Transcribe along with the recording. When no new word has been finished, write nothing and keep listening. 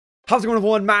How's it going,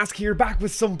 everyone? Mask here, back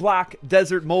with some Black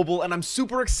Desert Mobile, and I'm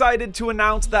super excited to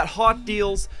announce that hot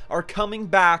deals are coming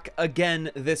back again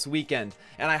this weekend.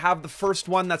 And I have the first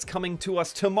one that's coming to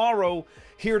us tomorrow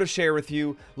here to share with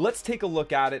you. Let's take a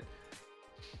look at it.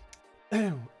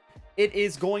 It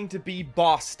is going to be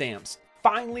boss stamps.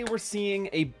 Finally, we're seeing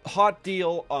a hot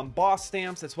deal on boss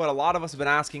stamps. That's what a lot of us have been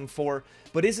asking for.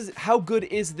 But how good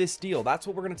is this deal? That's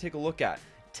what we're going to take a look at.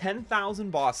 10,000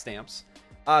 boss stamps.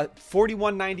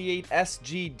 41.98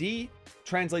 SGD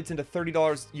translates into $30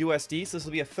 USD. So this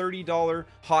will be a $30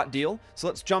 hot deal. So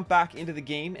let's jump back into the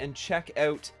game and check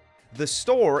out the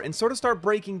store and sort of start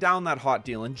breaking down that hot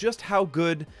deal and just how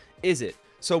good is it.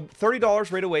 So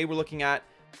 $30 right away, we're looking at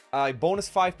bonus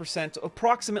 5%,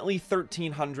 approximately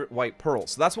 1,300 white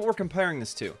pearls. So that's what we're comparing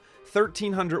this to,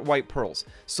 1,300 white pearls.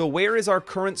 So where is our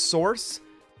current source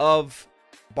of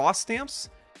boss stamps?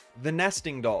 The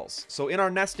nesting dolls. So in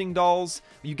our nesting dolls,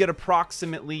 you get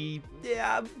approximately,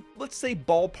 let's say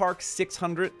ballpark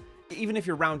 600. Even if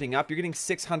you're rounding up, you're getting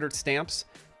 600 stamps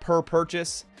per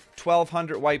purchase,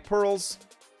 1,200 white pearls.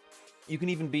 You can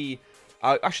even be,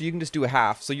 actually you can just do a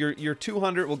half. So your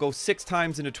 200 will go 6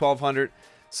 times into 1,200.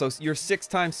 So your 6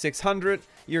 times 600,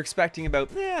 you're expecting about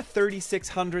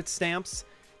 3,600 stamps.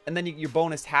 And then your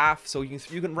bonus half, so you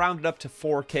can round it up to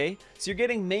 4K. So you're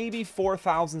getting maybe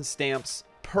 4,000 stamps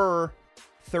per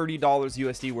 $30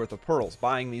 USD worth of pearls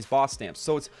buying these boss stamps.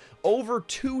 So it's over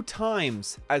 2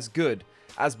 times as good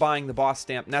as buying the boss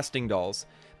stamp nesting dolls.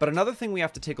 But another thing we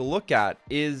have to take a look at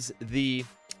is the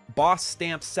boss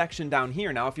stamp section down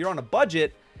here. Now, if you're on a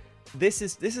budget, this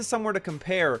is somewhere to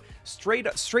compare. Straight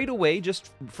away,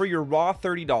 just for your raw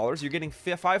 $30, you're getting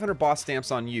 500 boss stamps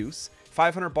on use,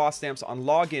 500 boss stamps on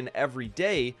login every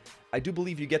day. I do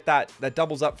believe you get that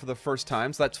doubles up for the first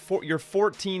time. So that's your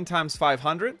 14 times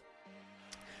 500,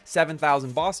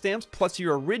 7,000 boss stamps, plus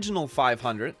your original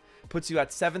 500 puts you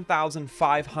at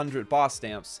 7,500 boss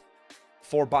stamps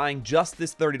for buying just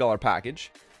this $30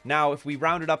 package. Now, if we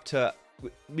round it up to,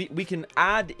 we can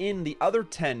add in the other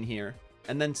 10 here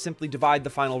and then simply divide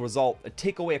the final result,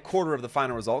 take away a quarter of the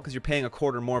final result because you're paying a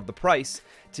quarter more of the price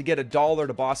to get a $1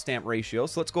 to boss stamp ratio.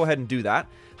 So let's go ahead and do that.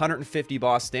 150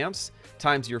 boss stamps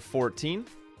times your 14.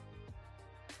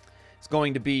 It's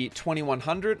going to be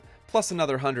 2,100 plus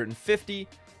another 150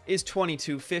 is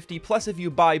 2,250. Plus, if you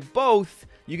buy both,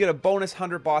 you get a bonus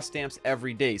 100 boss stamps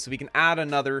every day. So we can add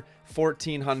another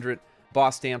 1,400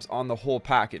 boss stamps on the whole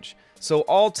package. So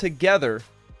altogether,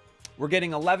 we're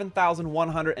getting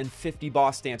 11,150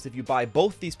 boss stamps if you buy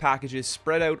both these packages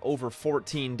spread out over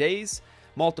 14 days.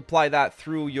 Multiply that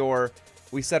through your,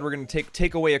 we said we're going to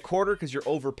take away a quarter because you're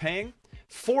overpaying.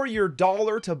 For your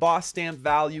 $1 to boss stamp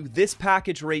value, this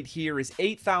package right here is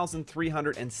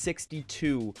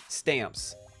 8,362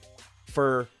 stamps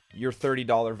for your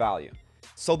 $30 value.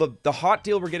 So the hot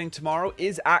deal we're getting tomorrow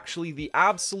is actually the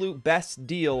absolute best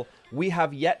deal we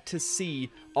have yet to see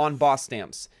on boss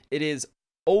stamps. It's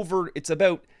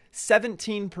about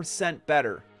 17%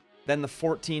 better than the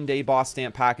 14-day boss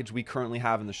stamp package we currently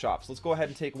have in the shop. So let's go ahead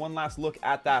and take one last look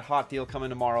at that hot deal coming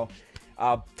tomorrow.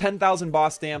 10,000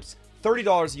 boss stamps, $30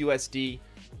 USD,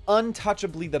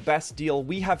 untouchably the best deal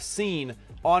we have seen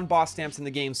on boss stamps in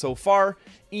the game so far,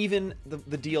 even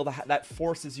the deal that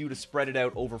forces you to spread it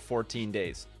out over 14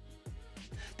 days.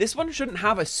 This one shouldn't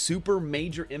have a super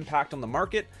major impact on the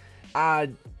market.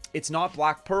 It's not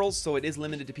black pearls, so it is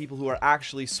limited to people who are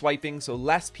actually swiping, so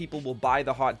less people will buy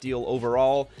the hot deal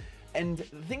overall. And the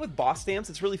thing with boss stamps,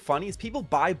 it's really funny, is people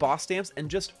buy boss stamps and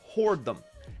just hoard them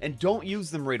and don't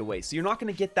use them right away. So you're not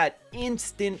going to get that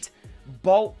instant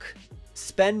bulk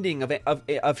spending of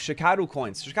Shikado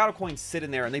coins. Shikado coins sit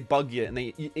in there and they bug you and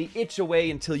they itch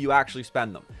away until you actually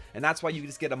spend them. And that's why you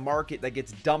just get a market that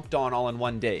gets dumped on all in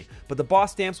one day. But the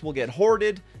boss stamps will get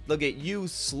hoarded, they'll get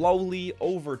used slowly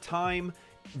over time.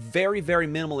 Very, very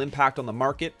minimal impact on the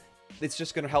market. It's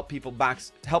just going to help people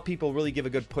really give a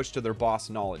good push to their boss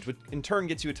knowledge, which in turn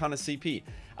gets you a ton of CP.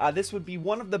 This would be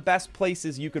one of the best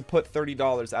places you could put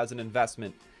 $30 as an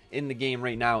investment in the game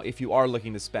right now if you are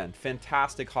looking to spend.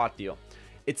 Fantastic hot deal.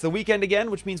 It's the weekend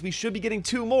again, which means we should be getting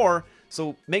 2 more.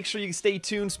 So make sure you stay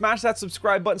tuned. Smash that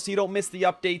subscribe button so you don't miss the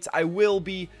updates. I will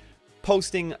be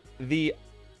posting the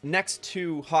next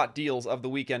 2 hot deals of the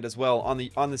weekend as well on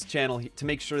this channel to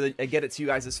make sure that I get it to you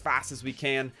guys as fast as we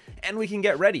can and we can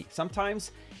get ready. Sometimes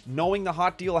knowing the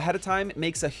hot deal ahead of time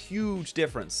makes a huge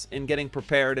difference in getting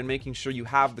prepared and making sure you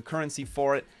have the currency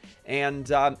for it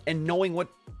and knowing what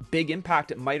big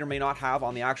impact it might or may not have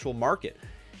on the actual market.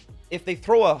 If they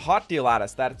throw a hot deal at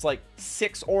us that it's like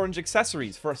 6 orange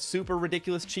accessories for a super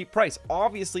ridiculous cheap price,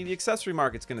 obviously the accessory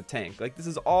market's going to tank. Like, this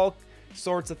is all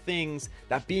sorts of things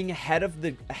that being ahead of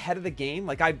the game,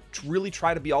 like I really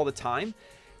try to be all the time,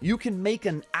 you can make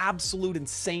an absolute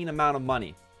insane amount of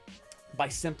money by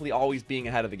simply always being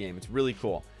ahead of the game. It's really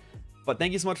cool. But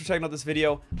thank you so much for checking out this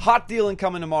video. Hot deal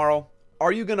incoming tomorrow.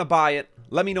 Are you gonna buy it?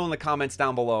 Let me know in the comments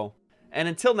down below. And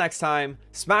until next time,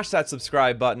 smash that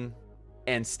subscribe button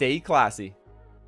and stay classy.